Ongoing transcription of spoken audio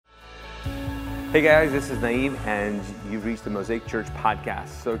Hey guys, this is Naeem, and you've reached the Mosaic Church podcast.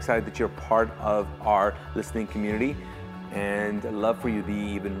 So excited that you're part of our listening community, and I'd love for you to be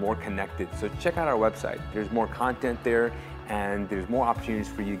even more connected. So check out our website. There's more content there, and there's more opportunities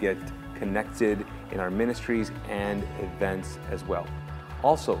for you to get connected in our ministries and events as well.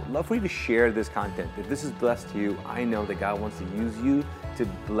 Also, love for you to share this content. If this is blessed to you, I know that God wants to use you to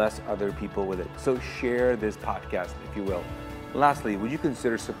bless other people with it. So share this podcast, if you will. Lastly, would you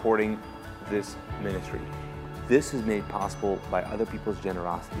consider supporting this ministry? This is made possible by other people's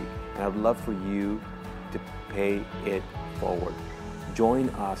generosity, and I'd love for you to pay it forward. Join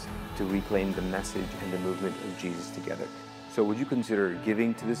us to reclaim the message and the movement of Jesus together. So would you consider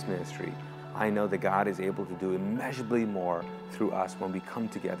giving to this ministry? I know that God is able to do immeasurably more through us when we come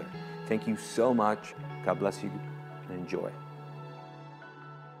together. Thank you so much. God bless you, and enjoy.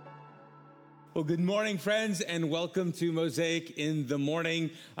 Well, good morning, friends, and welcome to Mosaic in the Morning.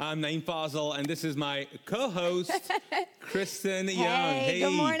 I'm Naeem Fazal, and this is my co-host, Kristen Young. Hey,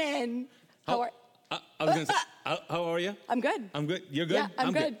 good morning. I was going to say, how are you? I'm good. I'm good. You're good? Yeah,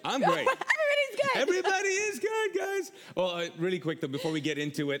 I'm good. I'm great. Everybody's good. Everybody is good, guys. Well, really quick, though, before we get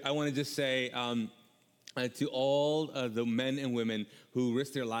into it, I want to just say to all the men and women who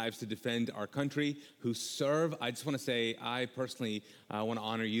risk their lives to defend our country, who serve, I just want to say I personally want to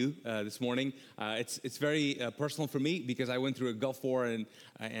honor you this morning. It's very personal for me because I went through a Gulf War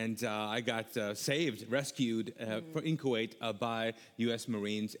and I got rescued in Kuwait by U.S.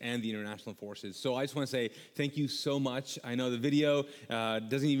 Marines and the international forces. So I just want to say thank you so much. I know the video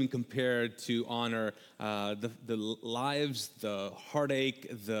doesn't even compare to honor the lives, the heartache,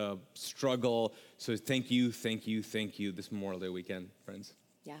 the struggle. So thank you this Memorial Day weekend, friends.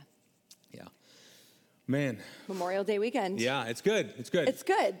 Yeah. Man. Memorial Day weekend. Yeah, it's good. It's good. Yeah. It's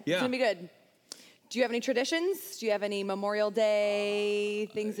going to be good. Do you have any traditions? Do you have any Memorial Day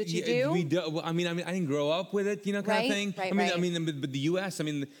things that you do? We do. Well, I mean, I didn't grow up with it, kind of thing. Right. But the U.S.,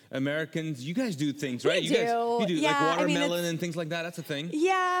 Americans, you guys do things, right? We you do. do Yeah, like watermelon and things like that. That's a thing.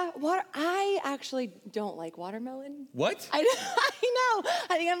 Yeah. I actually don't like watermelon. What? I know.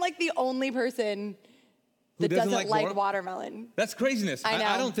 I think I'm like the only person that doesn't like watermelon. That's craziness. I know.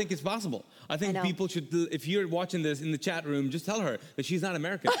 I don't think it's possible. I think people should, if you're watching this in the chat room, just tell her that she's not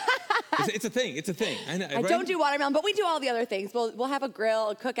American. It's a thing. I know, I don't do watermelon, but we do all the other things. We'll have a grill,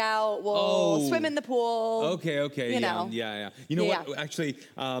 a cookout. We'll swim in the pool. Okay. You know. Yeah. You know what? Actually,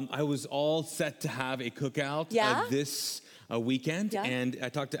 I was all set to have a cookout this weekend, and I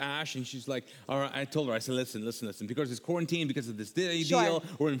talked to Ash, and she's like, all right, I told her, I said, listen, because it's quarantine, because of this deal,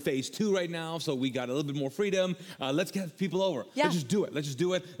 we're in phase 2 right now, so we got a little bit more freedom. Let's get people over. Yeah. Let's just do it.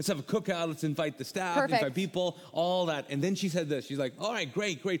 Let's have a cookout. Let's invite the staff, Perfect. invite people, all that. And then she said this. She's like, all right,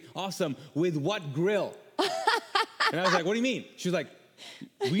 great, awesome. With what grill? And I was like, what do you mean? She was like,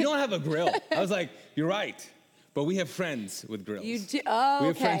 we don't have a grill. I was like, you're right. But we have friends with grills. You do? Oh, okay. We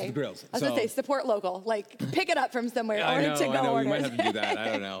have friends with grills. I was going to say, support local. Like, pick it up from somewhere I know, order. We might have to do that. I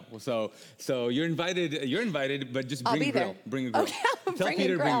don't know. So you're invited, but just bring a grill. Bring a grill. Okay, Tell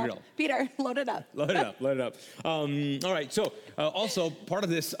Peter to bring a grill. Peter, load it up. Load it up. All right, so also part of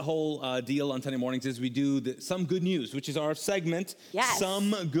this whole deal on Sunday mornings is we do some good news, which is our segment. Yes.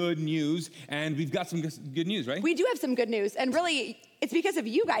 Some good news, and we've got some good news, right? We do have some good news, and really, it's because of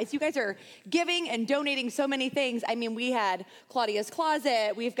you guys. You guys are giving and donating so many things. I mean, we had Claudia's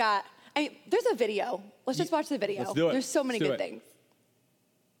Closet. We've got, there's a video. Let's just watch the video. Let's do it. There's so many good things.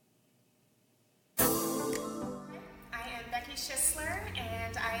 I am Becky Schisler,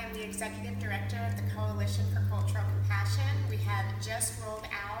 and I am the Executive Director of the Coalition for Cultural Compassion. We have just rolled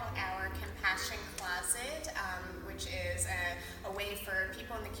out our Compassion Closet, which is a way for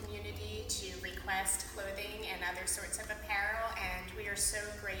people in the community to request clothing and other sorts of apparel, and we are so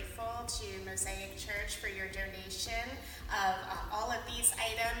grateful to Mosaic Church for your donation of all of these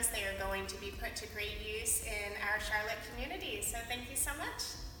items. They are going to be put to great use in our Charlotte community, so thank you so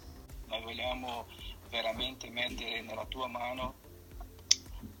much. Noi vogliamo veramente mettere nella tua mano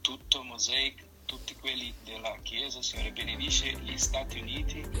tutto Mosaic, tutti quelli della Chiesa. Signore, benedice gli Stati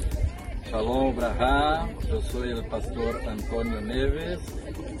Uniti. Shalom, Brahá, eu sou o pastor Antônio Neves,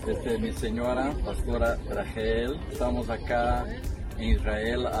 esta é minha senhora, pastora Rachel. Estamos acá em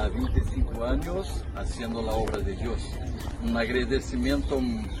Israel há 25 anos, haciendo a obra de Deus. Agradecimento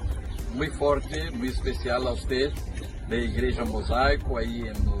muito forte, muito especial a você, da Igreja Mosaico,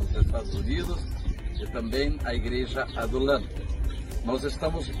 aí nos Estados Unidos, e também a Igreja Adulam. Nós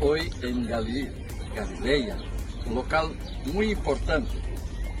estamos hoje em Galileia, um local muito importante.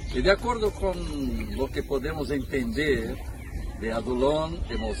 E de acordo com o que podemos entender de Adulão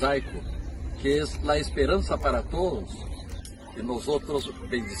e Mosaico, que é a esperança para todos, E nós outros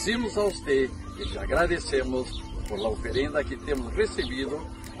bendecimos a você e te agradecemos por la oferenda que temos recebido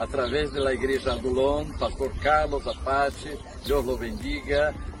através da Igreja Adulon, Pastor Carlos, Apache, Deus lo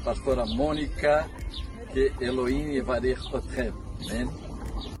bendiga, Pastora Mônica, que Elohim yevarech otchem. Amém.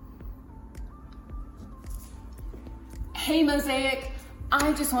 Hey Mosaic,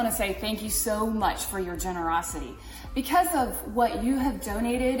 I just want to say thank you so much for your generosity. Because of what you have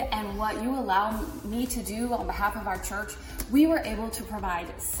donated and what you allow me to do on behalf of our church, we were able to provide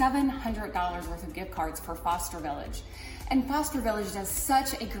 $700 worth of gift cards for Foster Village. And Foster Village does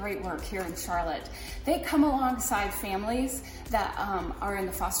such a great work here in Charlotte. They come alongside families that are in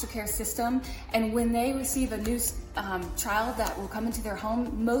the foster care system, and when they receive a new child that will come into their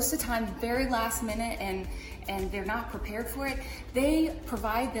home, most of the time, very last minute, and they're not prepared for it, they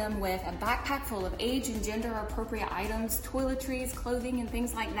provide them with a backpack full of age and gender appropriate items, toiletries, clothing, and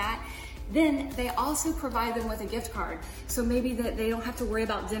things like that. Then they also provide them with a gift card. So maybe that they don't have to worry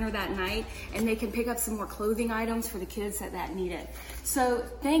about dinner that night, and they can pick up some more clothing items for the kids that need it. So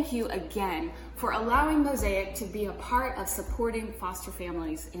thank you again for allowing Mosaic to be a part of supporting foster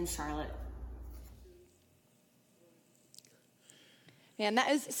families in Charlotte. Man,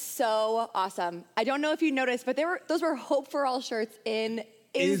 that is so awesome. I don't know if you noticed, but those were Hope for All shirts in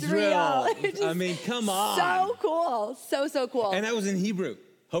Israel. I mean, come on. So cool. So cool. And that was in Hebrew.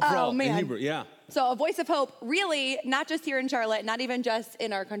 Hope for all, in Hebrew, yeah. So a voice of hope, really, not just here in Charlotte, not even just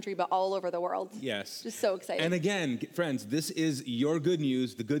in our country, but all over the world. Yes. Just so exciting. And again, friends, this is your good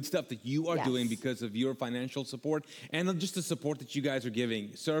news, the good stuff that you are doing because of your financial support and just the support that you guys are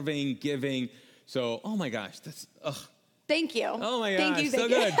giving, serving, giving. So, oh my gosh, that's, Thank you. Oh my gosh, gosh, so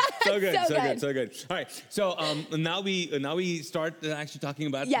good, so good. All right, so now we start actually talking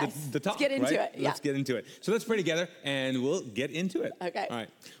about the talk. Let's get into it. Let's get into it. So let's pray together, and we'll get into it. Okay. All right.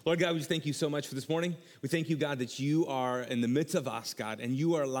 Lord God, we just thank you so much for this morning. We thank you, God, that you are in the midst of us, God, and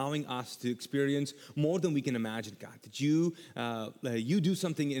you are allowing us to experience more than we can imagine, God. That you do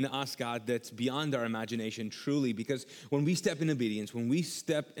something in us, God, that's beyond our imagination, truly, because when we step in obedience, when we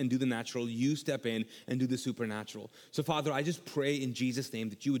step and do the natural, you step in and do the supernatural. So, Father, I just pray in Jesus'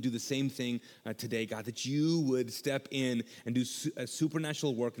 name that you would do the same thing today, God, that you would step in and do a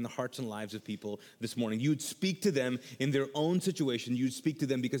supernatural work in the hearts and lives of people this morning. You would speak to them in their own situation. You would speak to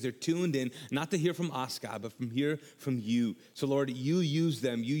them because they're tuned in, not to hear from us, God, but from you. So, Lord, you use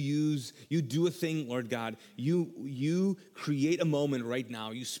them. You do a thing, Lord God. You create a moment right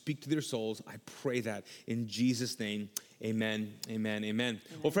now. You speak to their souls. I pray that in Jesus' name. Amen, amen, amen.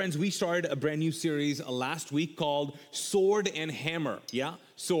 Well, friends, we started a brand new series last week called Sword and Hammer. Yeah,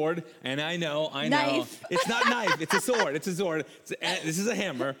 sword, and I know. Knife. It's not knife, it's a sword. This is a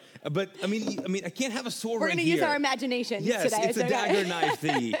hammer. But I mean, I can't have a sword We're right gonna here. use our imagination yes, today. It's a dagger knife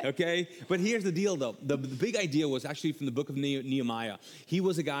thingy, okay? But here's the deal, though. The big idea was actually from the book of Nehemiah. He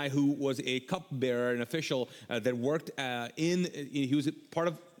was a guy who was a cupbearer, an official that worked he was a part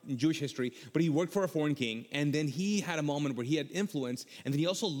of Jewish history, but he worked for a foreign king, and then he had a moment where he had influence, and then he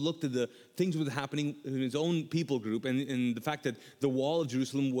also looked at the things that were happening in his own people group, and the fact that the wall of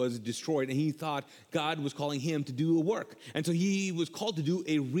Jerusalem was destroyed, and he thought God was calling him to do a work, and so he was called to do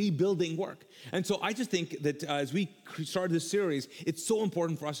a rebuilding work. And so I just think that as we started this series, it's so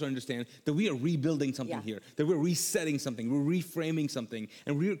important for us to understand that we are rebuilding something here, that we're resetting something, we're reframing something,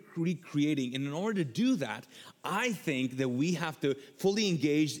 and we're recreating. And in order to do that, I think that we have to fully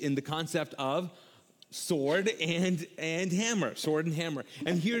engage in the concept of sword and hammer.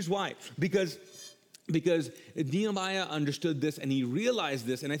 And here's why. Because Nehemiah understood this and he realized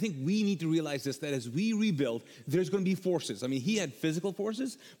this, and I think we need to realize this, that as we rebuild, there's going to be forces. I mean, he had physical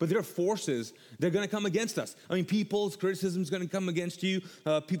forces, but there are forces that are going to come against us. I mean, people's criticism is going to come against you,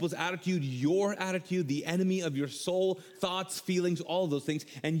 people's attitude, your attitude, the enemy of your soul, thoughts, feelings, all of those things.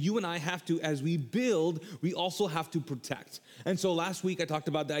 And you and I have to, as we build, we also have to protect. And so last week I talked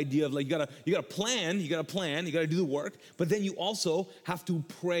about the idea of like you gotta plan, you gotta do the work, but then you also have to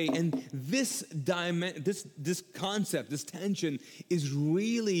pray. And this concept, this tension is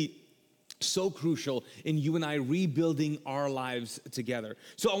really so crucial in you and I rebuilding our lives together.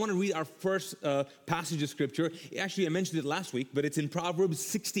 So I want to read our first passage of scripture. Actually, I mentioned it last week, but it's in Proverbs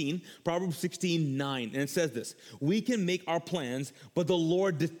 16:9, and it says this: "We can make our plans, but the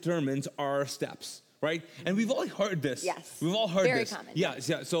Lord determines our steps." Right? And we've all heard this. Yes. We've all heard Very this. common.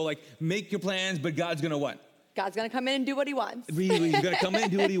 Yeah. So like, make your plans, but God's gonna what? God's gonna come in and do what he wants. He's gonna come in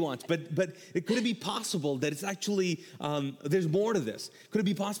and do what he wants. But could it be possible that it's actually, there's more to this? Could it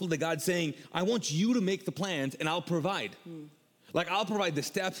be possible that God's saying, I want you to make the plans and I'll provide? Like, I'll provide the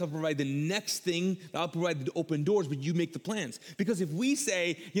steps, I'll provide the next thing, I'll provide the open doors, but you make the plans. Because if we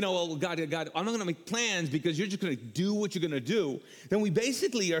say, well, God, I'm not going to make plans because you're just going to do what you're going to do, then we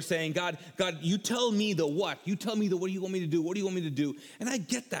basically are saying, God, you tell me the what. You tell me the what do you want me to do? What do you want me to do? And I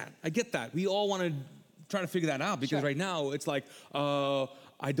get that. We all want to try to figure that out because right now it's like,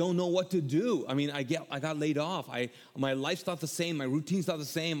 I don't know what to do. I mean, I got laid off. My life's not the same. My routine's not the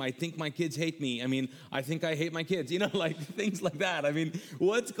same. I think my kids hate me. I mean, I think I hate my kids. Like things like that. I mean,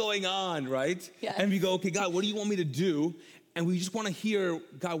 what's going on, right? Yes. And we go, okay, God, what do you want me to do? And we just want to hear,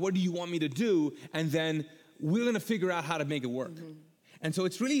 God, what do you want me to do? And then we're going to figure out how to make it work. Mm-hmm. And so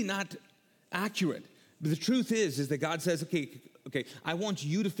it's really not accurate. But the truth is that God says, okay, I want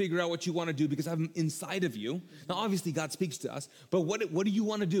you to figure out what you want to do because I'm inside of you. Now, obviously, God speaks to us, but what do you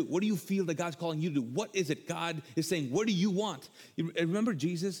want to do? What do you feel that God's calling you to do? What is it God is saying? What do you want? You remember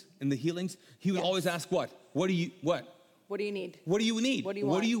Jesus in the healings? He would always ask what? What do you need? What do you need? What do you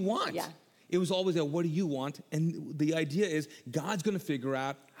want? What do you want? Yeah. It was always a what do you want? And the idea is God's going to figure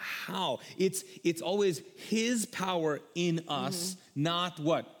out how. It's always his power in us, not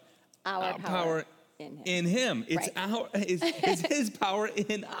what? Our power in him. It's right. It's his power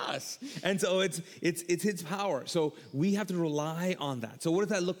in us. And so it's his power. So we have to rely on that. So what does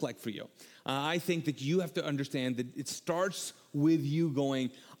that look like for you? I think that you have to understand that it starts with you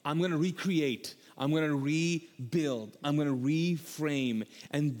going, I'm going to recreate. I'm going to rebuild. I'm going to reframe.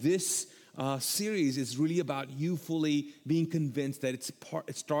 And this series is really about you fully being convinced that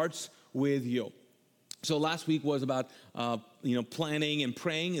it starts with you. So last week was about planning and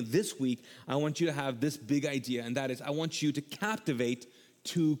praying. And this week, I want you to have this big idea, and that is I want you to captivate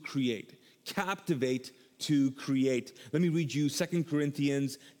to create. Captivate to create. Let me read you 2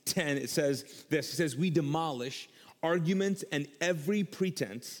 Corinthians 10. It says this. It says, we demolish arguments and every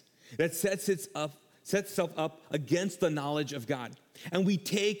pretense that sets itself up against the knowledge of God. And we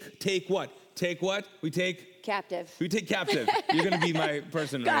take what? Take what? We take captive. We take captive. You're going to be my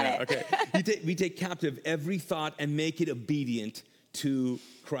person Got right it. now. Okay. We take captive every thought and make it obedient to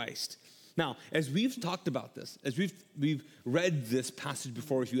Christ. Now, as we've talked about this, as we've read this passage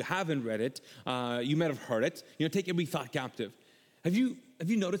before, if you haven't read it, you might have heard it. Take every thought captive. Have you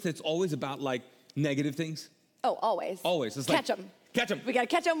noticed that it's always about like negative things? Oh, always. Always. It's catch like, them. Catch them. We got to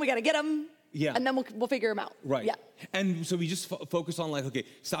catch them. We got to get them. Yeah. And then we'll figure them out. Right. Yeah. And so we just focus on like, okay,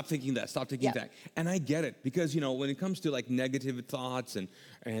 stop thinking that, stop thinking that. And I get it because, when it comes to like negative thoughts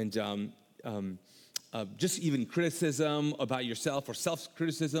and just even criticism about yourself or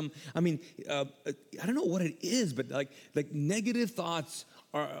self-criticism, I mean, I don't know what it is, but like negative thoughts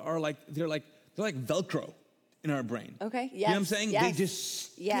are like, they're like Velcro in our brain. Okay. Yes. You know what I'm saying? Yes. They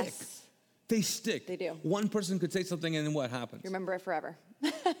just stick. Yes. They stick. They do. One person could say something and then what happens? You remember it forever.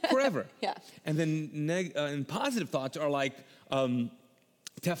 Forever. Yeah. And then and positive thoughts are like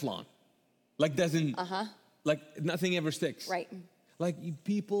Teflon. Like doesn't, like nothing ever sticks. Right. Like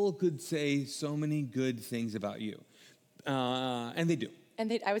people could say so many good things about you. And they do.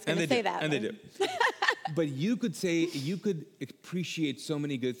 I was going to say that. And they do. But you could appreciate so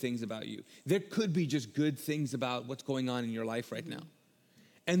many good things about you. There could be just good things about what's going on in your life right now.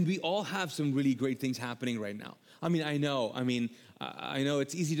 And we all have some really great things happening right now. I mean, I know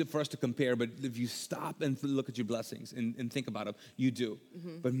it's easy for us to compare, but if you stop and look at your blessings and think about them, you do.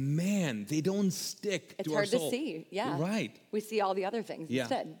 Mm-hmm. But man, they don't stick to our soul. It's hard to see, yeah. Right. We see all the other things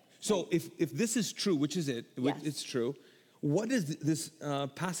instead. So if this is true, which is it, it's true, what is this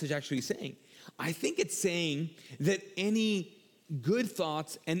passage actually saying? I think it's saying that any good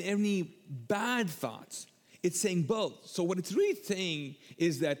thoughts and any bad thoughts, it's saying both. So what it's really saying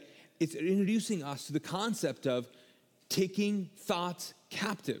is that it's introducing us to the concept of taking thoughts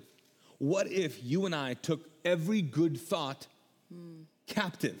captive. What if you and I took every good thought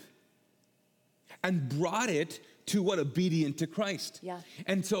captive and brought it to what? Obedient to Christ. Yeah.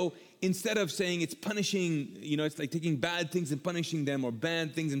 And so instead of saying it's punishing, it's like taking bad things and punishing them or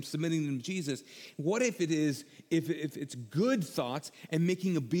bad things and submitting them to Jesus, what if it is, if it's good thoughts and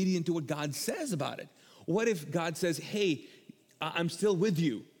making obedient to what God says about it? What if God says, hey, I'm still with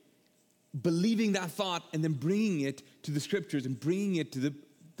you, believing that thought and then bringing it to the scriptures and bringing it to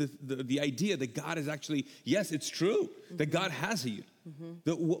the idea that God is actually, yes, it's true, that God has you.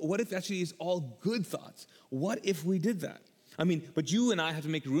 What if actually it's all good thoughts? What if we did that? I mean, but you and I have to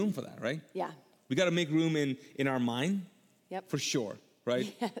make room for that, right? Yeah. We got to make room in our mind. Yep. For sure,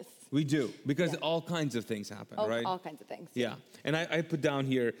 right? Yes. We do, because all kinds of things happen, right? All kinds of things. Yeah. And I put down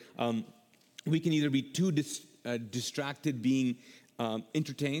here, we can either be too distracted being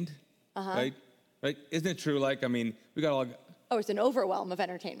entertained, right? Isn't it true? Like, I mean, we got all Oh, it's an overwhelm of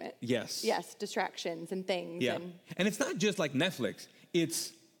entertainment. Yes. Yes, distractions and things. Yeah. And it's not just like Netflix.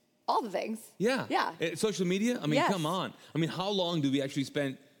 It's all the things. Yeah. Yeah. Social media, I mean, Yes. come on. I mean, how long do we actually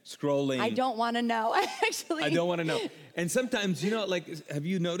spend scrolling? I don't want to know, actually. I don't want to know. And sometimes, like, have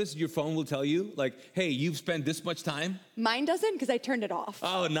you noticed your phone will tell you, like, hey, you've spent this much time? Mine doesn't because I turned it off.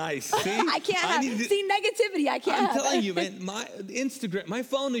 Oh, nice. See? I can't see negativity. I can't I'm have telling it. you, man, my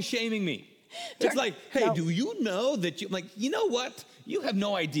phone is shaming me. It's like, hey, No. do you know that I'm like, you know what? You have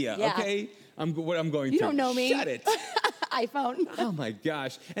no idea, Yeah. okay? What I'm going You through. don't know me. Shut it. iPhone. Oh my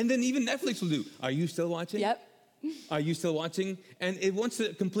gosh. And then even Netflix will do, are you still watching? Yep. Are you still watching? And it wants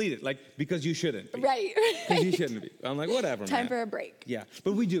to complete it, like, because you shouldn't be. Right. Because you shouldn't be. I'm like, whatever, Time man. for a break. Yeah,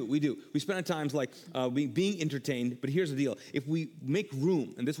 but we do. We spend our times like being entertained, but here's the deal. If we make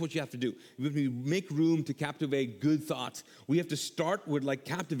room, and this is what you have to do, if we make room to captivate good thoughts, we have to start with like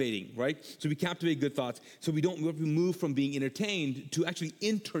captivating, right? So we captivate good thoughts, so we have to move from being entertained to actually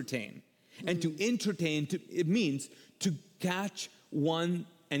entertain. And to entertain, it means to catch one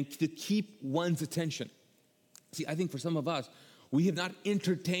and to keep one's attention. See, I think for some of us, we have not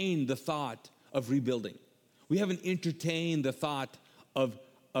entertained the thought of rebuilding. We haven't entertained the thought of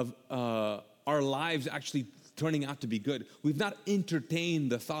our lives actually turning out to be good. We've not entertained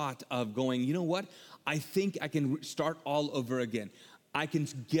the thought of going, you know what? I think I can start all over again. I can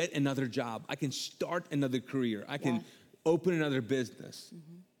get another job. I can start another career. I can open another business.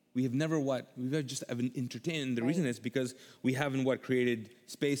 Mm-hmm. We have never We've just haven't entertained. And the reason is because we haven't created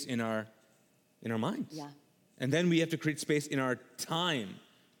space in our minds. Yeah. And then we have to create space in our time.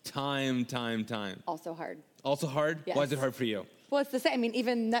 Time. Also hard. Also hard? Yes. Why is it hard for you? Well, it's the same. I mean,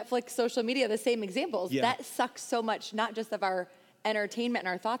 even Netflix, social media, the same examples. Yeah. That sucks so much, not just of our entertainment and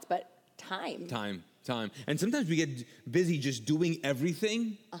our thoughts, but time. Time. And sometimes we get busy just doing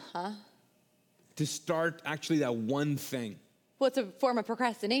everything to start actually that one thing. Well, it's a form of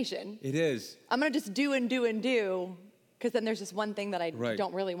procrastination. It is. I'm going to just do and do and do, because then there's just one thing that I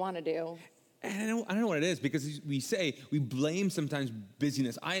don't really want to do. And I don't know what it is, because we blame sometimes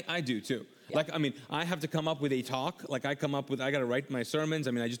busyness. I do too. Yeah. Like, I mean, I have to come up with a talk. Like I got to write my sermons.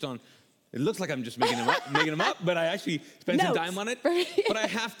 I mean, it looks like I'm just making them up, but I actually spend some time on it. But I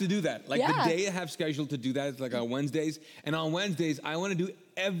have to do that. Like the day I have scheduled to do that is like on Wednesdays. And on Wednesdays, I want to do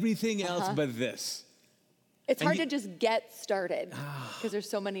everything else but this. It's hard to just get started because there's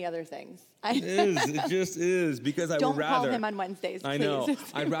so many other things. It is. It just is, because I would rather. Don't call him on Wednesdays, please. I know.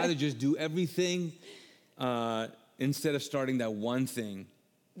 I'd rather just do everything instead of starting that one thing.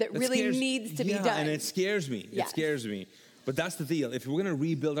 That really needs to be done. And it scares me. Yes. It scares me. But that's the deal. If we're going to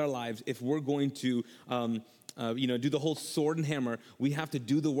rebuild our lives, if we're going to do the whole sword and hammer, we have to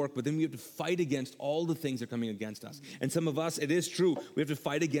do the work, but then we have to fight against all the things that are coming against us. And some of us, it is true, we have to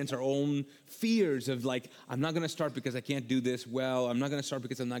fight against our own fears of like, I'm not going to start because I can't do this well. I'm not going to start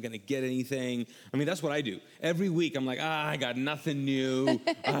because I'm not going to get anything. I mean, that's what I do. Every week, I'm like, I got nothing new.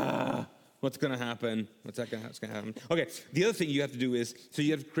 What's going to happen? What's going to happen? Okay, the other thing you have to do is, so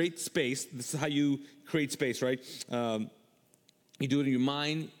you have to create space. This is how you create space, right? You do it in your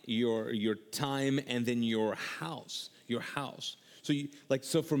mind, your time, and then your house.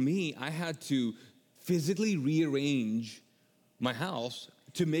 So for me, I had to physically rearrange my house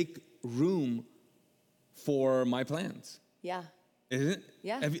to make room for my plans. Yeah. Isn't it?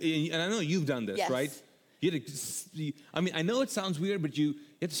 Yeah. And I know you've done this, right? I know it sounds weird, but you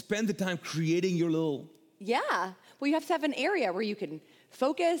have to spend the time creating your little... Yeah. Well, you have to have an area where you can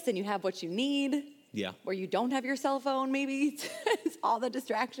focus and you have what you need. Yeah. Where you don't have your cell phone, maybe. It's all the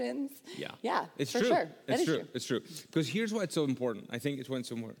distractions. Yeah. Yeah, it's for true. sure. It's true. Because here's why it's so important. I think it's why it's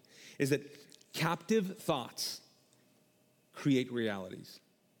so important. Is that captive thoughts create realities.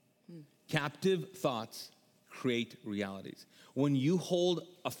 Captive thoughts create realities. When you hold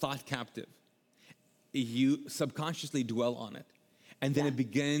a thought captive, you subconsciously dwell on it. And then it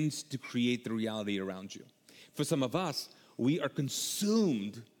begins to create the reality around you. For some of us, we are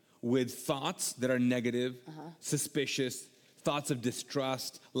consumed with thoughts that are negative, suspicious, thoughts of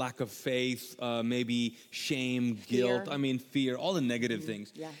distrust, lack of faith, maybe shame, guilt, fear, all the negative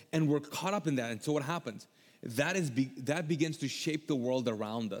things. Yeah. And we're caught up in that. And so what happens? That begins to shape the world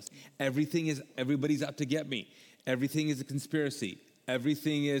around us. Everybody's out to get me. Everything is a conspiracy.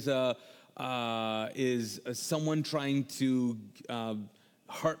 Everything is someone trying to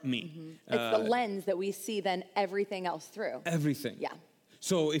hurt me. It's the lens that we see then everything else through. Everything. Yeah.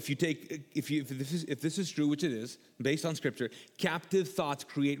 So if this is true, which it is, based on Scripture, captive thoughts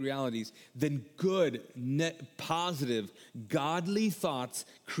create realities. Then good, positive, godly thoughts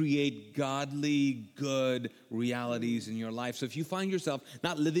create godly, good realities in your life. So if you find yourself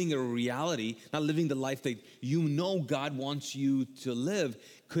not living a reality, not living the life that you know God wants you to live,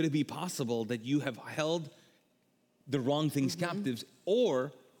 could it be possible that you have held the wrong things captives,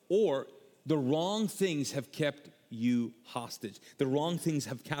 or the wrong things have kept you hostage? The wrong things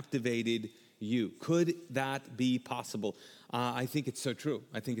have captivated you. Could that be possible? I think it's so true.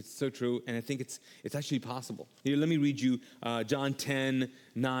 I think it's so true, and I think it's actually possible. Here, let me read you John 10,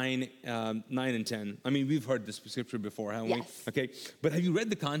 9 and 10. I mean, we've heard this scripture before, haven't we? Okay, but have you read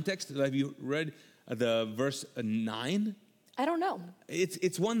the context? Have you read the verse 9? I don't know.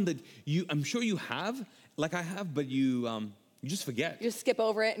 It's one that I'm sure you have, like I have, but you just forget. You just skip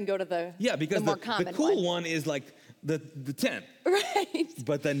over it and go to the because the more common the cool one is like the 10. Right.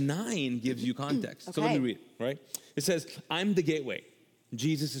 But the 9 gives you context. Okay. So let me read, right? It says, I'm the gateway.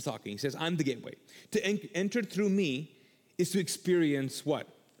 Jesus is talking. He says, I'm the gateway. To enter through me is to experience what?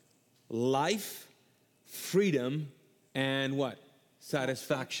 Life, freedom, and what?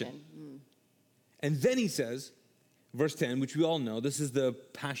 Satisfaction. And then he says, verse 10, which we all know, this is the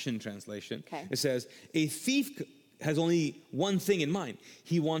Passion Translation. Okay. It says, a thief has only one thing in mind.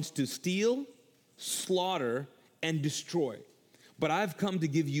 He wants to steal, slaughter, and destroy. But I've come to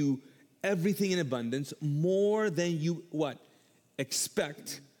give you everything in abundance, more than you, what?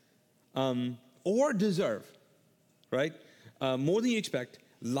 Expect or deserve, right? More than you expect,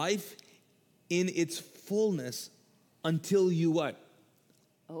 life in its fullness until you what?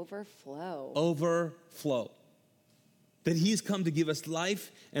 Overflow. Overflow. That he's come to give us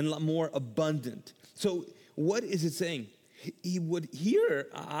life and more abundant. So what is it saying? He would here,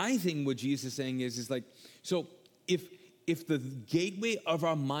 I think what Jesus is saying is like, so if the gateway of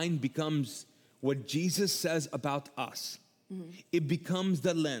our mind becomes what Jesus says about us, it becomes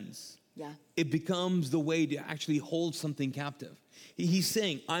the lens. Yeah. It becomes the way to actually hold something captive. He's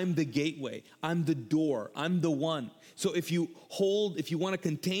saying, I'm the gateway, I'm the door, I'm the one. So if you want to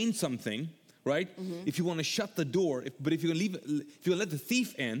contain something, right? If you want to shut the door, but if you're going to let the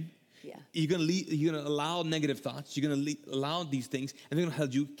thief in, you're going to allow negative thoughts. You're going to allow these things, and they're going to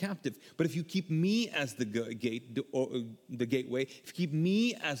hold you captive. But if you keep me as the the gateway, if you keep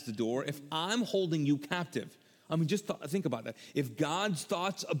me as the door, if I'm holding you captive, I mean, just think about that. If God's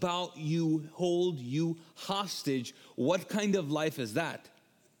thoughts about you hold you hostage, what kind of life is that?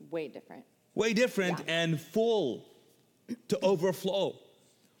 Way different. Way different and full to overflow.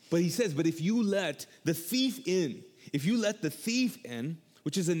 But he says, but if you let the thief in,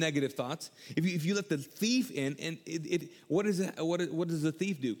 which is a negative thought, if you let the thief in, and what does the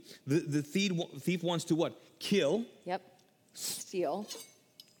thief do? The thief wants to what? Kill. Yep. Steal.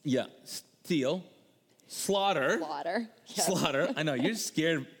 Yeah, steal. Slaughter. Yep. Slaughter. I know, you're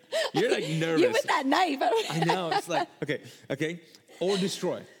scared. You're like nervous. You with that knife. I know, it's like, okay. Or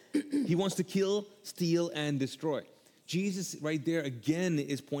destroy. He wants to kill, steal, and destroy. Jesus right there again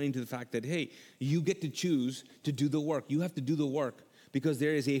is pointing to the fact that, hey, you get to choose to do the work. You have to do the work because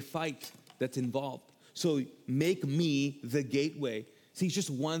there is a fight that's involved. So make me the gateway. See, it's just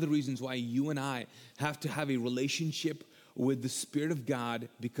one of the reasons why you and I have to have a relationship with the Spirit of God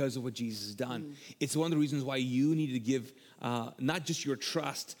because of what Jesus has done. It's one of the reasons why you need to give not just your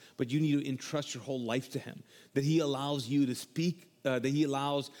trust, but you need to entrust your whole life to Him. That He allows you to speak, that He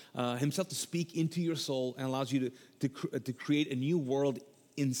allows Himself to speak into your soul and allows you to create a new world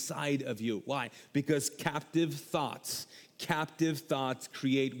inside of you. Why? Because captive thoughts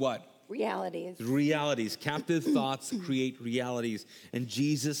create what? Realities. Captive thoughts create realities. And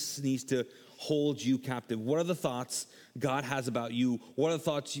Jesus needs to hold you captive. What are the thoughts God has about you? What are the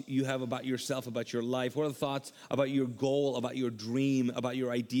thoughts you have about yourself, about your life? What are the thoughts about your goal, about your dream, about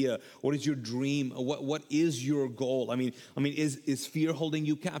your idea? What is your dream? What is your goal? I mean, is fear holding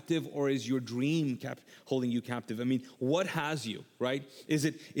you captive, or is your dream holding you captive? I mean, what has you, right? Is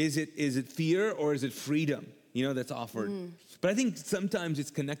it fear, or is it freedom? That's offered. But I think sometimes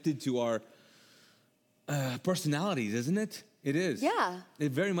it's connected to our personalities, isn't it? It is. Yeah.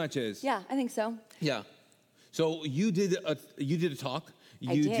 It very much is. Yeah, I think so. Yeah. So you did a talk.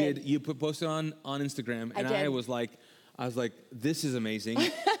 You did. You posted on Instagram, and I was like, this is amazing,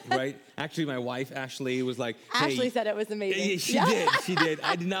 right? Actually, my wife Ashley was like, hey, Ashley said it was amazing. She did.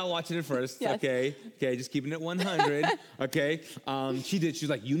 I did not watch it at first. Yes. Okay, just keeping it 100. Okay. She did. She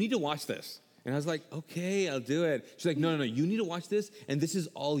was like, you need to watch this, and I was like, okay, I'll do it. She's like, no, you need to watch this, and this is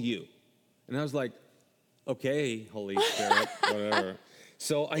all you. And I was like, okay, Holy Spirit, whatever.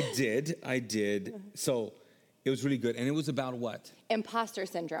 So I did. So It was really good. And it was about what? Imposter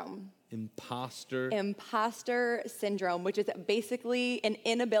syndrome. Imposter syndrome, which is basically an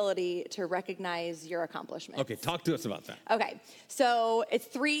inability to recognize your accomplishments. Okay, talk to us about that. Okay, so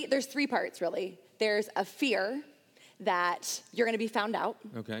there's three parts really. There's a fear that you're gonna be found out.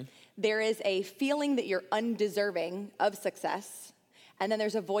 Okay. There is a feeling that you're undeserving of success. And then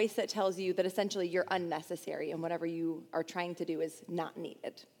there's a voice that tells you that essentially you're unnecessary and whatever you are trying to do is not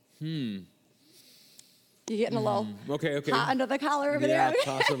needed. You getting a little hot under the collar over there? Yeah,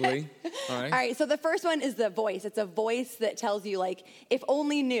 possibly. All right. All right, so the first one is the voice. It's a voice that tells you, like, if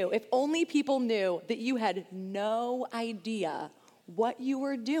only people knew that you had no idea what you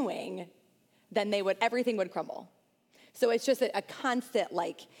were doing, then everything would crumble. So it's just a constant,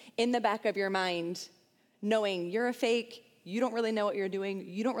 like, in the back of your mind, knowing you're a fake, you don't really know what you're doing,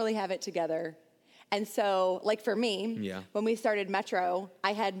 you don't really have it together. And so, like for me, when we started Metro,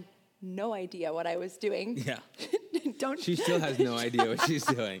 I had no idea what I was doing. Yeah. She still has no idea what she's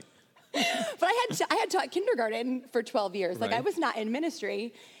doing. But I had taught kindergarten for 12 years. Like, I was not in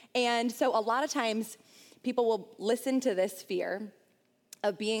ministry. And so a lot of times people will listen to this fear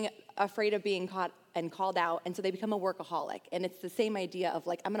of being afraid of being caught and called out. And so they become a workaholic. And it's the same idea of,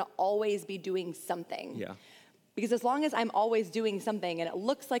 like, I'm going to always be doing something. Yeah. Because as long as I'm always doing something and it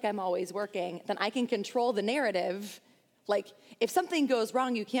looks like I'm always working, then I can control the narrative. Like, if something goes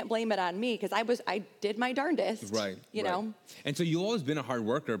wrong, you can't blame it on me because I did my darndest. Right. You know? And so you've always been a hard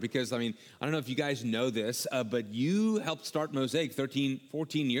worker because, I mean, I don't know if you guys know this, but you helped start Mosaic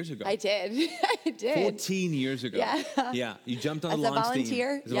 14 years ago. I did. I did. 14 years ago. Yeah. Yeah. You jumped on As the launch a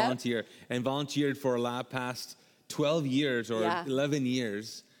volunteer. team. As a volunteer. And volunteered for a past 12 years or 11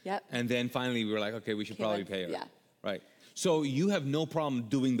 years. Yep. And then finally we were like, okay, we should probably pay her. Yeah. Right. So you have no problem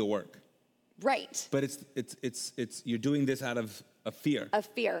doing the work. Right. But it's you're doing this out of a fear. A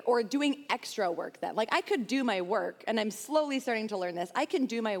fear, or doing extra work then. Like, I could do my work, and I'm slowly starting to learn this. I can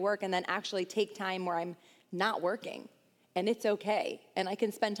do my work and then actually take time where I'm not working, and it's okay. And I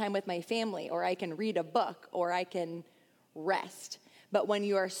can spend time with my family, or I can read a book, or I can rest. But when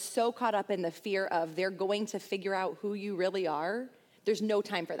you are so caught up in the fear of they're going to figure out who you really are, there's no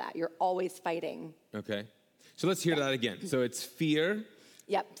time for that. You're always fighting. Okay. So let's hear that again. So it's fear.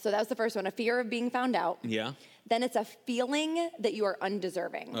 Yep, so that was the first one, a fear of being found out. Yeah. Then it's a feeling that you are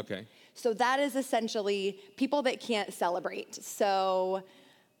undeserving. Okay. So that is essentially people that can't celebrate. So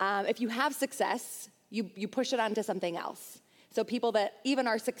if you have success, you push it onto something else. So people that even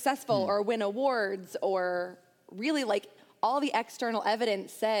are successful or win awards or really, like, all the external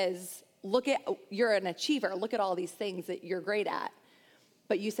evidence says, you're an achiever, look at all these things that you're great at.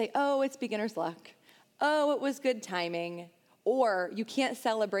 But you say, oh, it's beginner's luck. Oh, it was good timing. Or you can't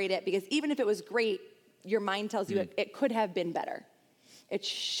celebrate it because even if it was great, your mind tells you it could have been better. It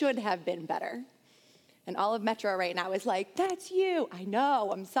should have been better. And all of Metro right now is like, that's you. I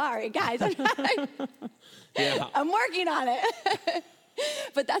know, I'm sorry, guys. I'm working on it.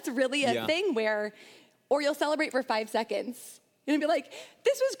 But that's really a thing where, or you'll celebrate for 5 seconds and be like,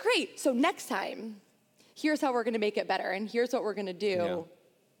 this was great. So next time, here's how we're gonna make it better and here's what we're gonna do.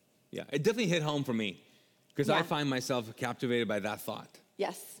 Yeah, it definitely hit home for me. Because I find myself captivated by that thought.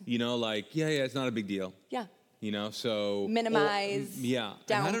 Yes. You know, like, it's not a big deal. Yeah. You know, so... Minimize,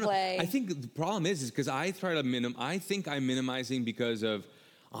 downplay. I think the problem is because I try to I think I'm minimizing because I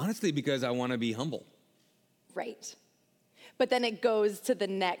want to be humble. Right. But then it goes to the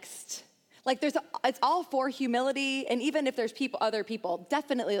next... Like, it's all for humility, and even if there's other people,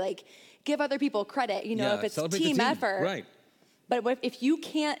 definitely, like, give other people credit, you know, if it's team effort. Right. But if you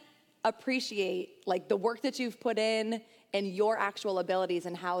can't appreciate, like, the work that you've put in and your actual abilities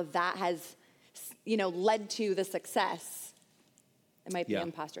and how that has, you know, led to the success, it might be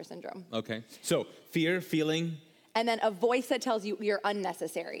imposter syndrome. Okay. So fear, feeling. And then a voice that tells you you're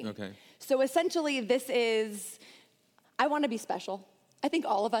unnecessary. Okay. So essentially this is, I want to be special. I think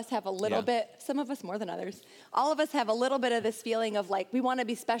all of us have a little bit, some of us more than others, all of us have a little bit of this feeling of, like, we want to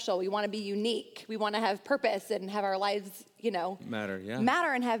be special, we want to be unique, we want to have purpose and have our lives, you know, matter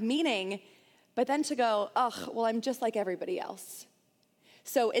and have meaning, but then to go, well, I'm just like everybody else.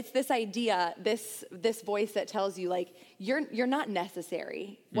 So it's this idea, this voice that tells you, like, you're not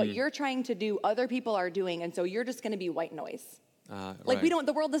necessary. What you're trying to do, other people are doing, and so you're just going to be white noise. Like,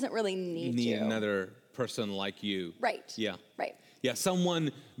 the world doesn't really need you. Need another person like you. Right. Yeah. Right. Yeah,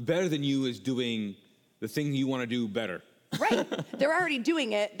 someone better than you is doing the thing you want to do better. Right. They're already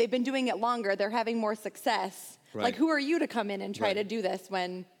doing it. They've been doing it longer. They're having more success. Right. Like, who are you to come in and try to do this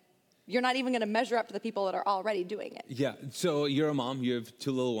when you're not even going to measure up to the people that are already doing it? Yeah. So you're a mom. You have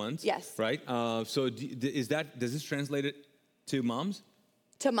 2 little ones. Yes. Right. So does this translate it to moms?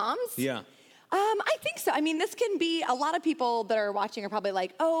 To moms? Yeah. I think so. I mean, this can be, a lot of people that are watching are probably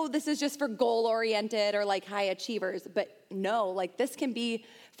like, oh, this is just for goal-oriented or like high achievers. But no, like this can be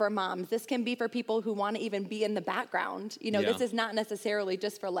for moms. This can be for people who want to even be in the background. You know, this is not necessarily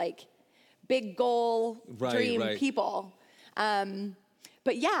just for like big goal, dream people.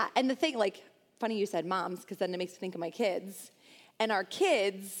 But yeah, and the thing, like, funny you said moms, because then it makes me think of my kids. And our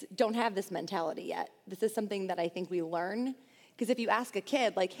kids don't have this mentality yet. This is something that I think we learn. Because if you ask a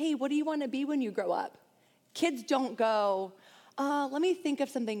kid, like, hey, what do you want to be when you grow up? Kids don't go, let me think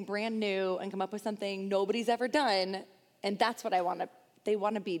of something brand new and come up with something nobody's ever done. And that's what I want to, they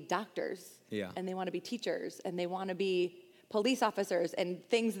want to be doctors. Yeah. And they want to be teachers. And they want to be police officers and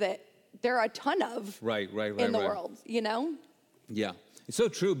things that there are a ton of in the world, you know? Yeah, it's so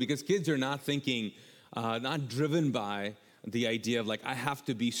true because kids are not thinking, not driven by the idea of like, I have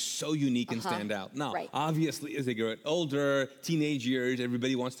to be so unique and stand out. Now, obviously, as they get older, teenage years,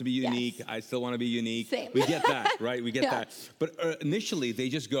 everybody wants to be unique. Yes. I still want to be unique. Same. We get that, right? We get that. But initially, they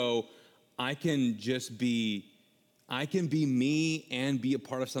just go, I can be me and be a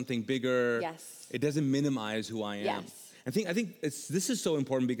part of something bigger. Yes. It doesn't minimize who I am. Yes. I think this is so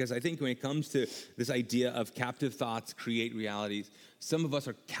important because I think when it comes to this idea of captive thoughts create realities, some of us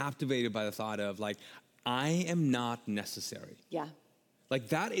are captivated by the thought of like, I am not necessary. Yeah. Like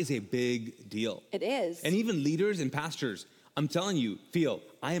that is a big deal. It is. And even leaders and pastors, I'm telling you, feel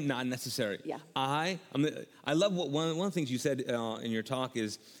I am not necessary. Yeah. I love what one of the things you said in your talk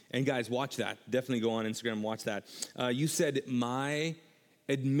is, and guys, watch that. Definitely go on Instagram and watch that. You said I'm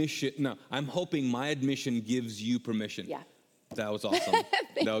hoping my admission gives you permission. Yeah. That was awesome.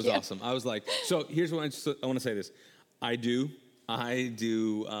 That was awesome. I was like, so here's what I want to say this. I do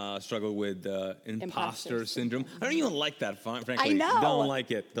struggle with imposter syndrome. I don't even like that, frankly. I know. Don't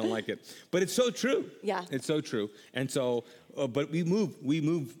like it. But it's so true. Yeah. It's so true. And so, but we're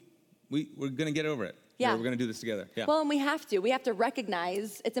going to get over it. Yeah. We're going to do this together. Yeah. Well, and we have to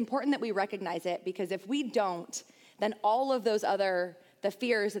recognize, it's important that we recognize it because if we don't, then all of those the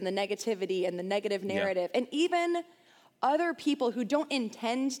fears and the negativity and the negative narrative, and even other people who don't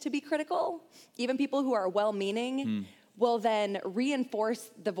intend to be critical, even people who are well-meaning, will then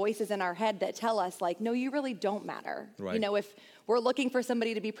reinforce the voices in our head that tell us like, no, you really don't matter. Right. You know, if we're looking for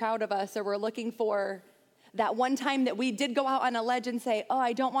somebody to be proud of us or we're looking for that one time that we did go out on a ledge and say, oh,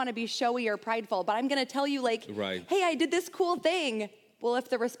 I don't want to be showy or prideful, but I'm going to tell you like, hey, I did this cool thing. Well, if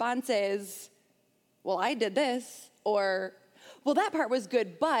the response is, well, I did this, or, well, that part was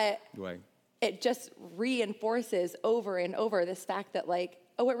good, but it just reinforces over and over this fact that like,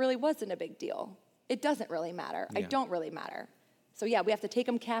 oh, it really wasn't a big deal. It doesn't really matter. I don't really matter. So yeah, we have to take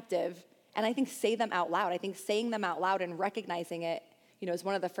them captive and I think say them out loud. I think saying them out loud and recognizing it, you know, is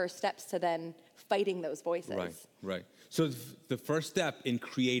one of the first steps to then fighting those voices. Right. So the first step in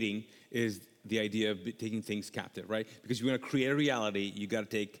creating is the idea of taking things captive, right? Because you want to create a reality, you got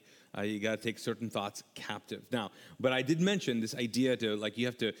to take certain thoughts captive. Now, but I did mention this idea to like you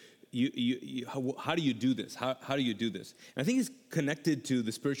have to. How do you do this? How do you do this? And I think it's connected to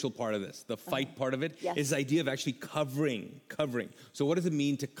the spiritual part of this. The fight part of it is the idea of actually covering. So what does it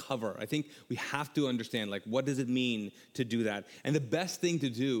mean to cover? I think we have to understand, like, what does it mean to do that? And the best thing to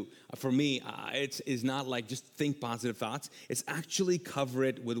do for me, is not like just think positive thoughts. It's actually cover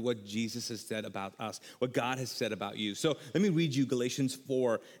it with what Jesus has said about us, what God has said about you. So let me read you Galatians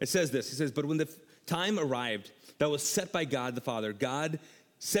 4. It says this. It says, but when the time arrived that was set by God the Father, God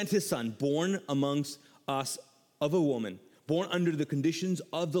sent his son, born amongst us of a woman, born under the conditions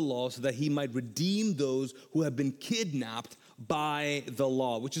of the law, so that he might redeem those who have been kidnapped by the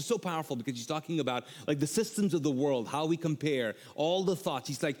law, which is so powerful because he's talking about like the systems of the world, how we compare, all the thoughts.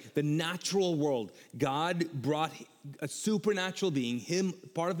 He's like the natural world. God brought a supernatural being, him,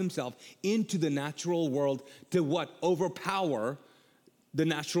 part of himself, into the natural world to what? Overpower the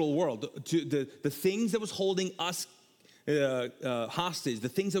natural world, to the things that was holding us hostage, the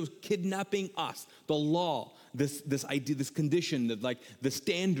things that was kidnapping us, the law, this idea, this condition of like the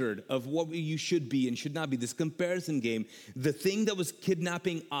standard of what you should be and should not be, this comparison game, the thing that was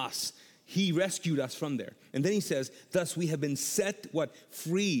kidnapping us, he rescued us from there. And then he says, thus we have been set,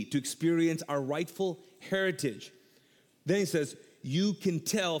 free to experience our rightful heritage. Then he says, you can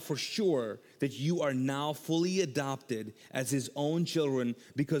tell for sure that you are now fully adopted as his own children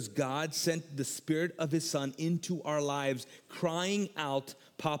because God sent the Spirit of his Son into our lives, crying out,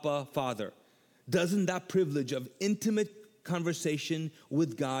 Papa, Father. Doesn't that privilege of intimate conversation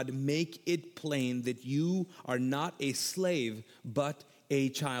with God make it plain that you are not a slave, but a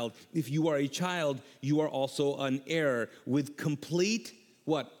child? If you are a child, you are also an heir with complete,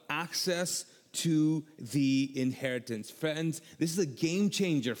 access to the inheritance. Friends, this is a game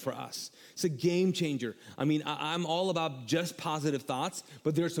changer for us. It's a game changer. I mean, I'm all about just positive thoughts,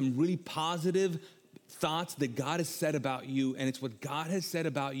 but there are some really positive thoughts that God has said about you, and it's what God has said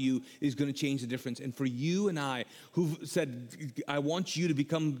about you is going to change the difference. And for you and I, who've said, I want you to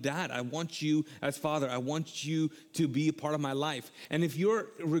become dad, I want you as father, I want you to be a part of my life. And if you're,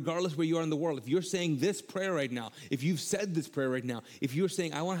 regardless where you are in the world, if you're saying this prayer right now, if you've said this prayer right now, if you're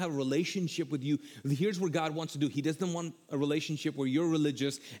saying, I want to have a relationship with you, here's what God wants to do. He doesn't want a relationship where you're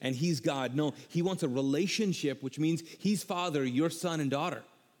religious and he's God. No, he wants a relationship, which means he's father, you're son and daughter.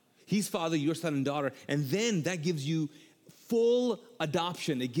 He's father, your son and daughter. And then that gives you full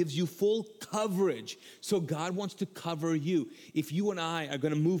adoption. It gives you full coverage. So God wants to cover you. If you and I are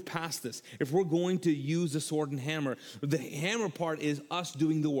going to move past this, if we're going to use the sword and hammer, the hammer part is us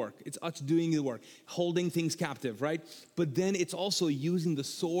doing the work. It's us doing the work, holding things captive, right? But then it's also using the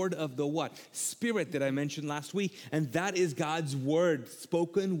sword of the what? Spirit that I mentioned last week. And that is God's word,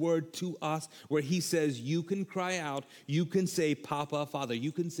 spoken word to us, where he says, you can cry out, you can say, Papa, Father,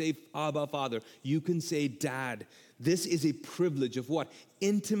 you can say, Abba, Father, you can say, Dad. This is a privilege of what?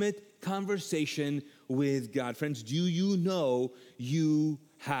 Intimate conversation with God. Friends, do you know you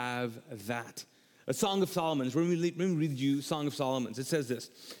have that? A Song of Solomon. Let me read you Song of Solomon. It says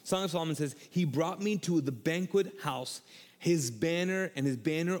this. Song of Solomon says, he brought me to the banquet house. His banner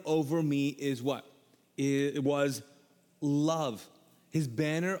over me is what? It was love. His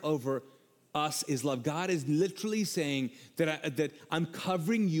banner over us is love. God is literally saying that I'm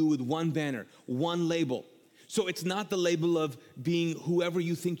covering you with one banner, one label. So it's not the label of being whoever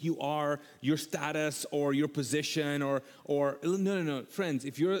you think you are, your status or your position or no. Friends, I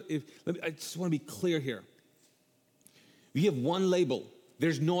just want to be clear here. You have one label.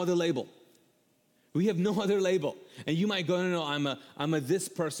 There's no other label. We have no other label. And you might go, no, I'm a this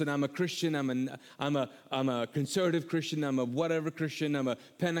person, I'm a Christian, I'm a conservative Christian, I'm a whatever Christian, I'm a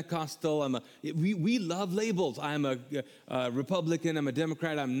Pentecostal, we love labels. I'm a Republican, I'm a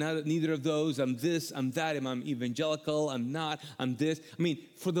Democrat, I'm not neither of those, I'm this, I'm that, I'm evangelical, I'm not, I'm this. I mean,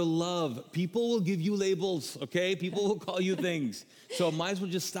 for the love, people will give you labels, okay? People will call you things. So might as well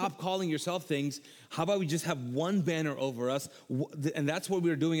just stop calling yourself things. How about we just have one banner over us? And that's what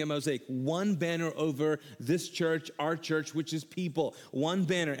we're doing at Mosaic. One banner over this church, our church, which is people. One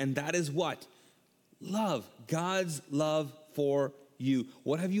banner, and that is what? Love. God's love for you.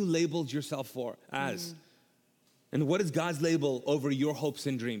 What have you labeled yourself for as? And what is God's label over your hopes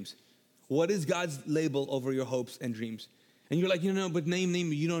and dreams? What is God's label over your hopes and dreams? And you're like, but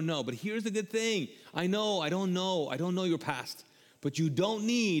Naeem, you don't know. But here's the good thing. I don't know your past. But you don't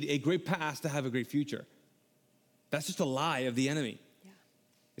need a great past to have a great future. That's just a lie of the enemy. Yeah.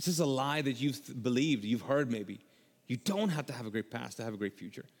 It's just a lie that you've believed, you've heard maybe. You don't have to have a great past to have a great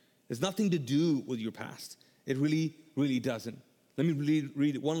future. There's nothing to do with your past. It really, really doesn't. Let me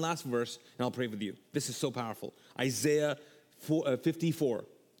read one last verse, and I'll pray with you. This is so powerful. Isaiah 54.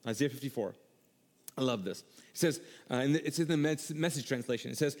 Isaiah 54. I love this. It says, and it's in the Message translation.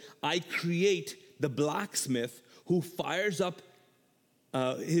 It says, I create the blacksmith who fires up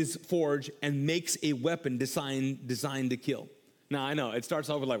his forge and makes a weapon designed to kill. Now, I know, it starts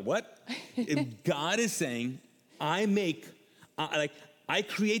off with like, what? God is saying, I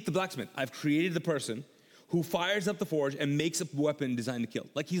create the blacksmith. I've created the person who fires up the forge and makes a weapon designed to kill.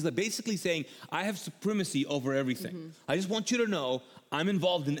 Like he's basically saying, I have supremacy over everything. Mm-hmm. I just want you to know I'm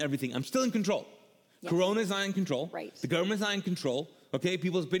involved in everything. I'm still in control. Yes. Corona's not in control. Right. The government's not in control. Okay,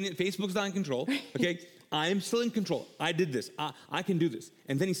 people's opinion, Facebook's not in control. Okay, I am still in control. I did this. I can do this.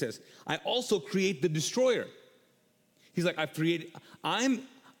 And then he says, I also create the destroyer. He's like, I'm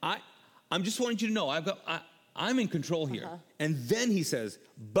just wanting you to know, I'm in control here. Uh-huh. And then he says,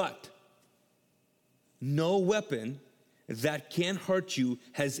 but no weapon that can hurt you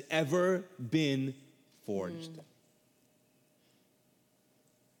has ever been forged.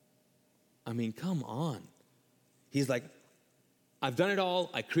 I mean, come on. He's like, I've done it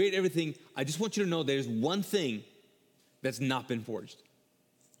all. I create everything. I just want you to know there's one thing that's not been forged.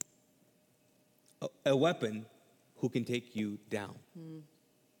 A weapon who can take you down. He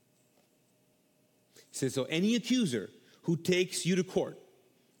says, so any accuser who takes you to court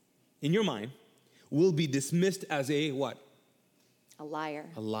in your mind will be dismissed as a what? A liar.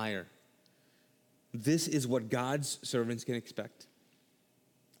 A liar. This is what God's servants can expect.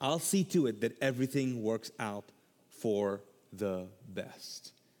 I'll see to it that everything works out for the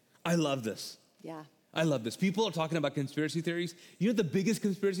best. I love this. Yeah. I love this. People are talking about conspiracy theories. You know the biggest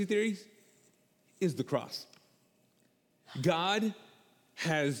conspiracy theories is the cross. God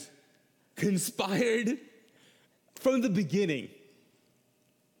has conspired from the beginning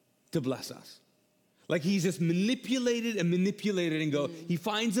to bless us. Like he's just manipulated and manipulated and go, he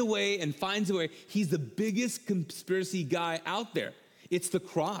finds a way and finds a way. He's the biggest conspiracy guy out there. It's the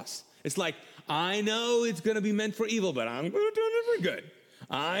cross. It's like, I know it's going to be meant for evil, but I'm going to turn it for good.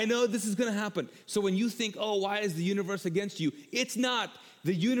 I know this is going to happen. So when you think, oh, why is the universe against you? It's not.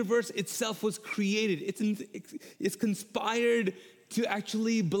 The universe itself was created. It's conspired to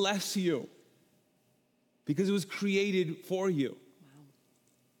actually bless you because it was created for you. Wow.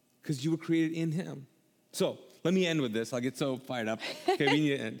 Because you were created in him. So let me end with this. I'll get so fired up. Okay, we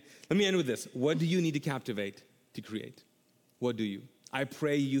need to end. Let me end with this. What do you need to captivate to create? What do you? I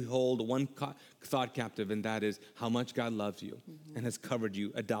pray you hold one thought captive, and that is how much God loves you and has covered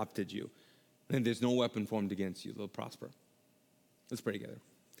you, adopted you. And there's no weapon formed against you. They'll prosper. Let's pray together.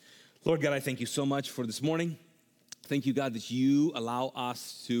 Lord God, I thank you so much for this morning. Thank you, God, that you allow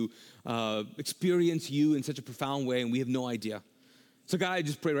us to experience you in such a profound way, and we have no idea. So God, I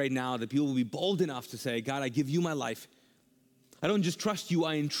just pray right now that people will be bold enough to say, God, I give you my life. I don't just trust you,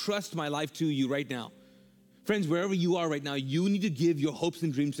 I entrust my life to you right now. Friends, wherever you are right now, you need to give your hopes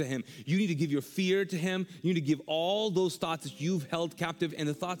and dreams to him. You need to give your fear to him. You need to give all those thoughts that you've held captive and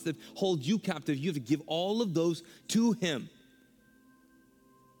the thoughts that hold you captive. You have to give all of those to him.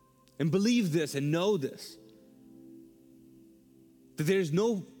 And believe this and know this, that there's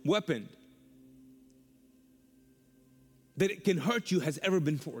no weapon that it can hurt you has ever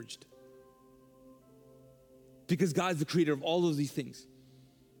been forged. Because God's the creator of all of these things.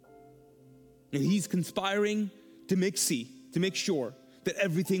 And he's conspiring to make sure that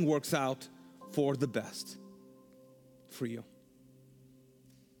everything works out for the best for you.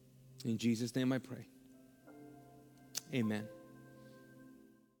 In Jesus' name I pray. Amen.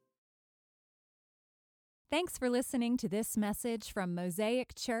 Thanks for listening to this message from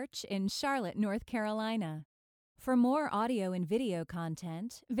Mosaic Church in Charlotte, North Carolina. For more audio and video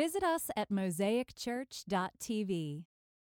content, visit us at mosaicchurch.tv.